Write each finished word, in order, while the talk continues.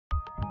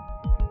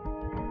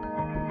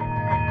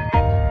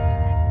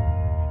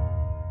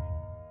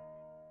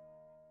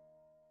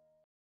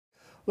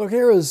Look,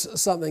 error is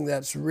something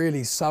that's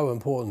really so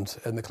important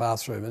in the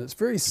classroom, and it's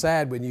very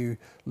sad when you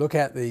look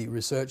at the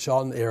research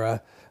on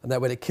error and that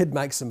when a kid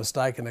makes a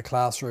mistake in a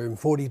classroom,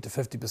 40 to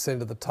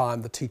 50% of the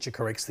time the teacher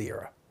corrects the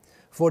error.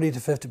 40 to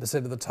 50%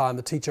 of the time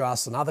the teacher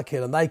asks another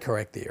kid and they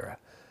correct the error.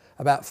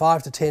 About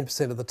 5 to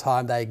 10% of the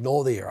time they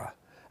ignore the error,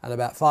 and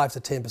about 5 to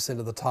 10%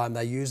 of the time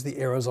they use the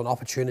error as an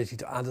opportunity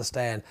to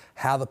understand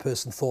how the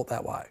person thought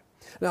that way.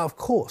 Now, of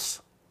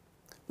course,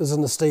 there's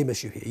an esteem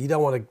issue here. You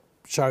don't want to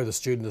show the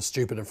student as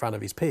stupid in front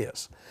of his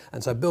peers.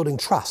 And so building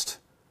trust,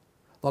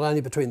 not only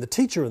between the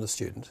teacher and the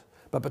student,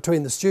 but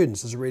between the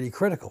students is really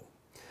critical.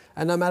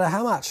 And no matter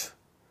how much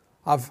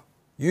I've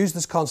used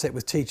this concept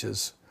with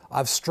teachers,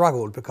 I've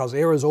struggled because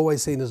error is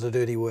always seen as a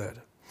dirty word.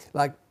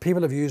 Like,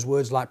 people have used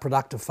words like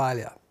productive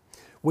failure.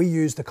 We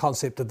use the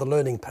concept of the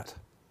learning pit.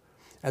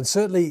 And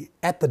certainly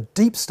at the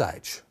deep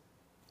stage,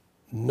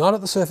 not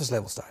at the surface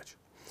level stage.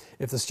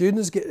 If the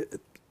students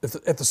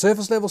at the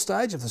surface level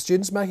stage, if the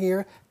student's making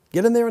error,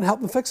 get in there and help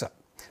them fix it.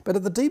 But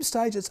at the deep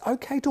stage, it's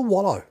okay to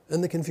wallow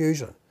in the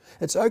confusion.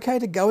 It's okay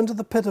to go into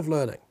the pit of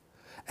learning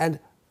and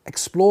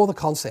explore the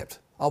concept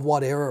of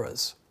what error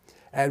is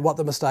and what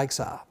the mistakes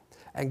are,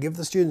 and give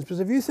the students, because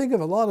if you think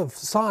of a lot of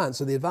science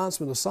and the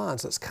advancement of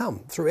science, it's come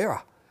through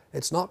error.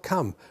 It's not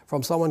come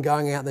from someone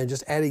going out there and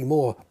just adding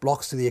more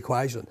blocks to the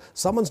equation.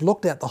 Someone's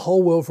looked at the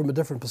whole world from a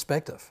different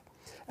perspective.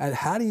 And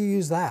how do you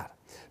use that?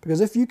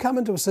 Because if you come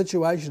into a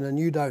situation and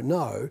you don't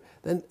know,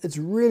 then it's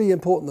really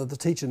important that the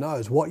teacher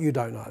knows what you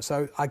don't know.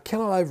 So I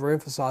cannot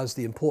overemphasize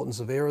the importance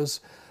of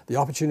errors, the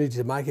opportunity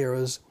to make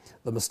errors,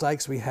 the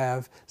mistakes we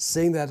have,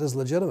 seeing that as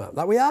legitimate.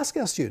 Like, we ask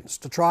our students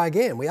to try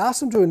again. We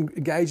ask them to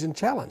engage in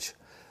challenge.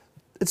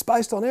 It's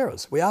based on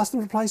errors. We ask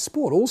them to play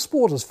sport. All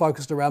sport is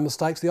focused around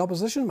mistakes the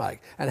opposition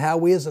make and how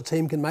we as a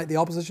team can make the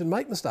opposition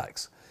make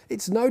mistakes.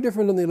 It's no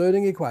different in the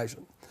learning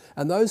equation.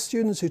 And those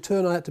students who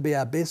turn out to be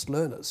our best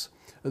learners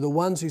are the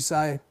ones who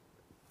say,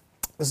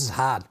 this is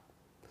hard,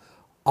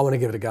 I want to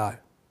give it a go.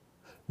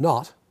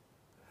 Not,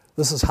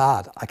 this is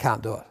hard, I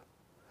can't do it.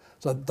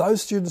 So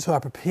those students who are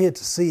prepared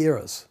to see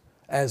errors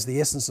as the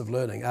essence of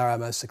learning are our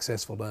most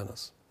successful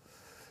learners.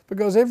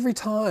 Because every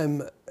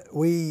time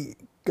we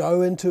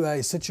go into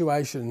a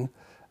situation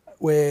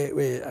where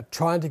we're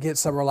trying to get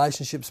some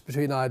relationships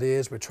between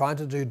ideas, we're trying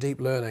to do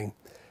deep learning,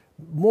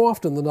 more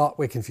often than not,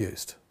 we're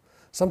confused.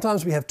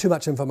 Sometimes we have too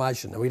much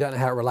information and we don't know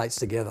how it relates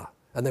together,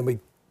 and then we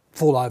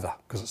fall over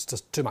because it's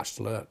just too much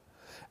to learn.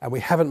 And we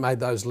haven't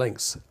made those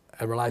links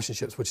and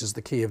relationships, which is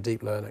the key of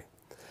deep learning.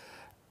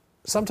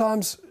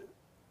 Sometimes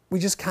we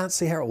just can't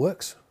see how it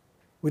works.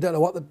 We don't know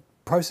what the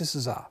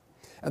processes are.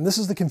 And this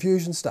is the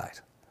confusion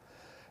state.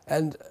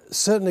 And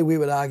certainly we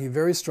would argue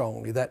very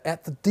strongly that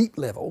at the deep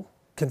level,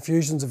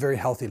 confusion's a very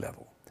healthy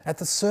level. At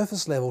the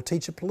surface level,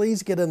 teacher,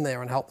 please get in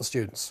there and help the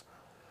students.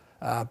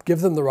 Give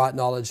them the right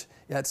knowledge.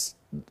 It's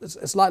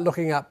like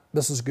looking up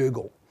Mrs.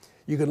 Google.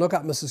 You can look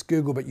up Mrs.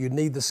 Google, but you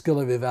need the skill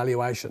of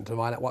evaluation to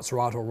find out what's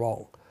right or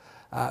wrong.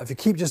 If you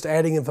keep just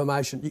adding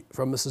information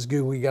from Mrs.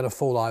 Google, you're going to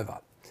fall over.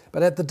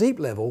 But at the deep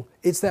level,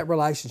 it's that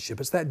relationship,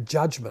 it's that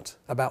judgment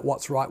about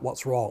what's right,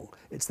 what's wrong.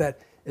 It's that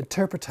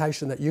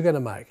interpretation that you're going to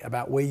make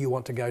about where you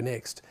want to go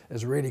next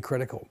is really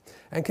critical.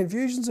 And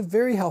confusion's a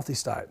very healthy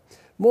state.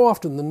 More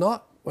often than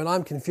not, when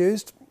I'm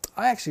confused,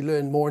 I actually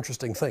learn more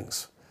interesting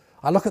things.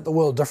 I look at the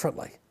world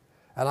differently,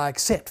 and I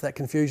accept that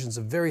confusion's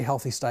a very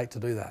healthy state to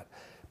do that.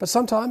 But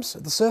sometimes,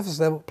 at the surface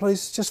level,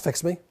 please just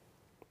fix me.